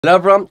Hello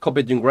everyone, hope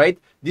you're doing great.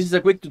 This is a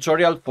quick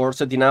tutorial for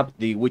setting up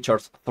the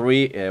Wwise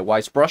 3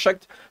 Wise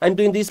project. I'm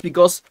doing this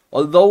because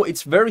although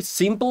it's very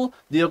simple,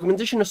 the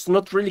documentation is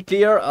not really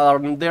clear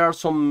and there are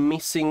some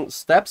missing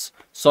steps.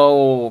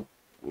 So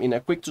in a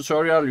quick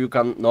tutorial you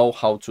can know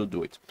how to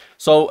do it.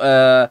 So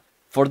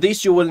for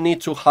this you will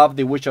need to have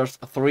the Wwise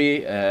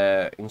 3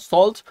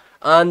 installed,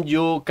 and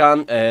you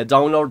can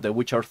download the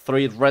Wwise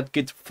 3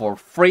 REDKit for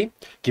free.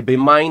 Keep in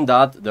mind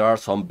that there are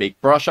some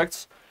big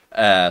projects.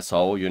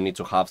 So you need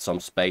to have some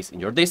space in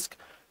your disk.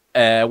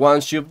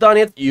 Once you've done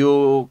it,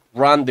 you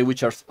run the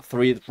Wwise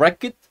 3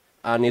 REDKit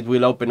and it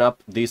will open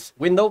up this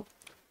window.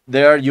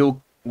 There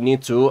you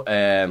need to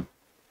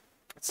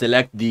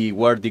select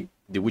where the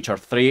Wwise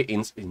 3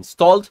 is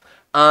installed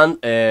and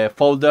a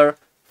folder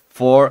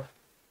for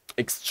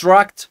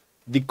extract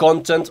the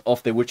content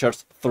of the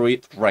Wwise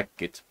 3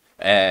 REDKit.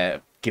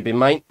 Keep in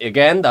mind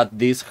again that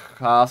this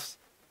has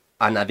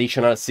an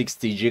additional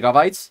 60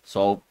 gigabytes,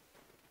 so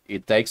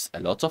it takes a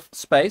lot of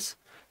space,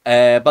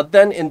 but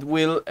then it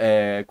will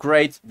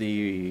create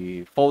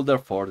the folder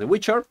for the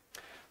Wwise,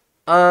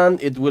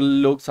 and it will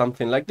look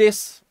something like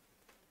this.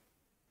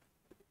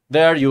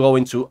 There you go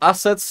into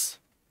assets,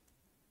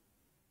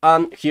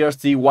 and here's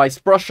the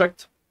Wwise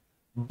project.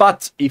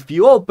 But if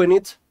you open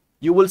it,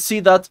 you will see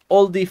that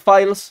all the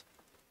files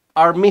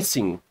are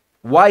missing.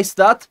 Why is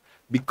that?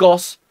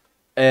 Because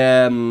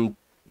the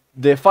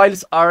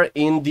files are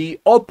in the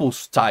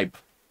Opus type.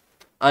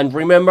 And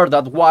remember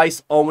that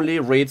Wwise only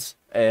reads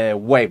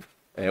WAV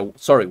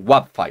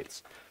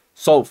files.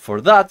 So for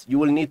that, you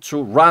will need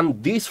to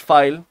run this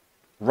file,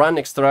 run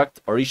extract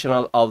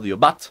original audio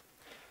bat.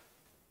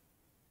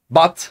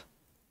 But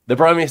the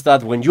problem is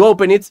that when you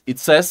open it, it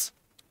says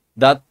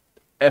that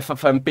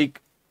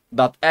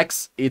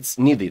ffmpeg.exe is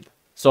needed.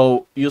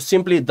 So you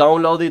simply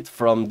download it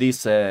from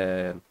this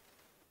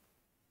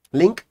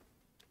link,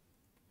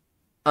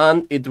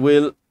 and it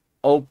will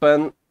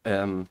open.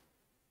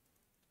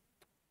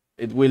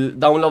 It will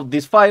download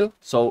this file.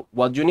 So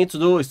what you need to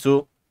do is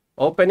to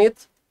open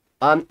it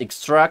and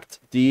extract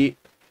this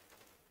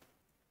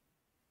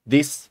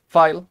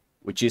file,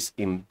 which is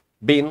in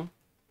bin.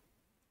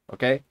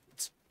 Okay,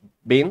 it's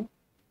bin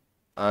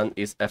and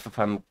is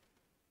ffmpeg.exe.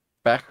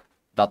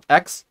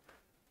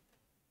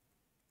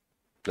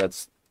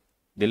 Let's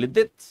delete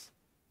it,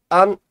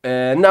 and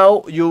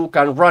now you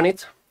can run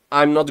it.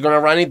 I'm not gonna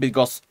run it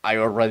because I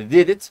already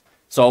did it,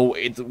 so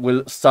it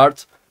will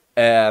start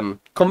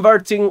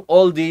converting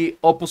all the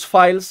Opus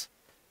files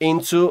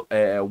into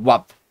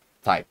WAV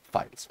type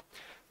files.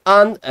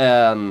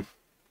 And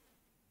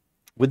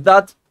with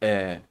that,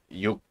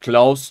 you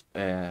close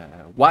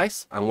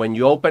Wwise, and when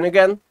you open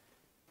again,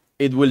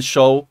 it will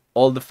show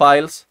all the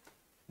files,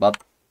 but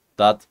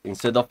that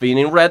instead of being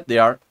in red, they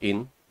are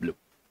in blue.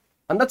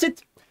 And that's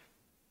it.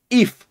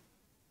 If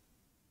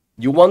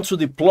you want to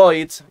deploy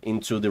it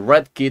into the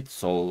REDKit,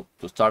 so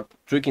to start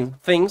tweaking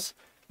things,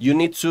 you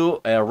need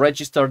to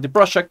register the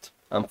project,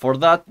 and for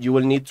that you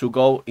will need to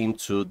go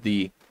into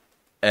the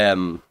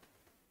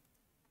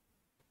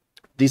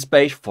this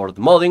page for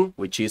the modding,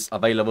 which is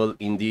available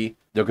in the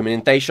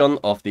documentation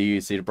of the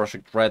CD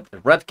Projekt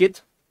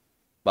REDKit,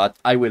 but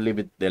I will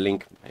leave the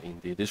link in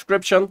the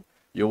description.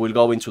 You will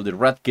go into the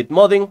REDKit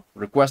modding,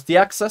 request the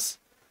access,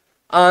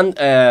 and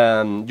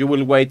you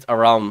will wait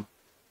around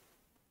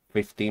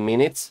 15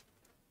 minutes,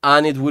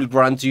 and it will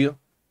grant you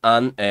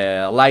an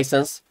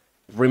license.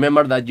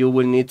 Remember that you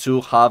will need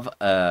to have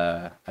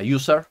a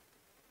user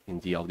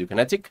in the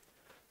Audiokinetic,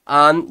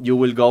 and you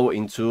will go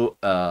into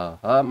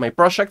my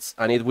projects,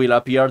 and it will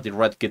appear the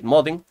REDKit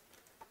modding.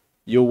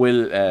 You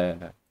will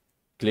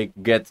click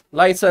get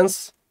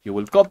license, you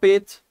will copy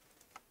it,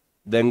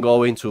 then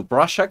go into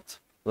project,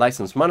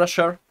 license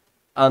manager,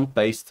 and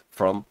paste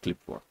from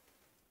clipboard.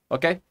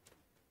 Okay,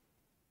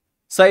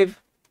 save,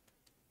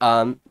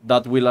 and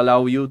that will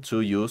allow you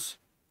to use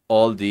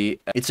all the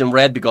it's in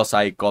red because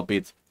I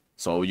copied.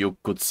 So you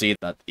could see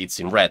that it's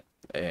in red.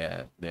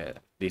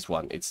 This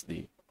one, it's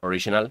the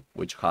original,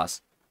 which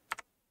has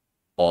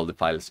all the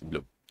files in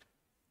blue.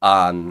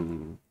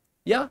 And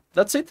yeah,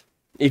 that's it.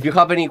 If you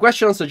have any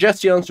questions,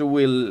 suggestions, you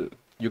can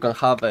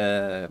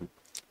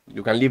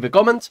leave a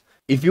comment.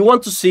 If you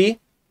want to see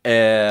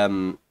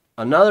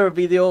another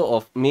video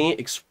of me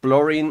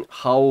exploring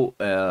how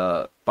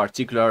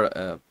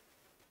particular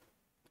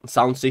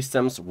sound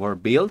systems were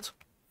built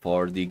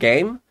for the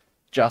game,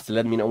 just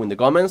let me know in the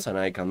comments and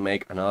I can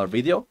make another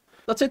video.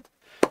 That's it.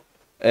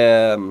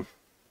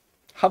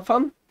 Have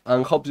fun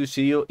and hope to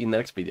see you in the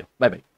next video. Bye bye.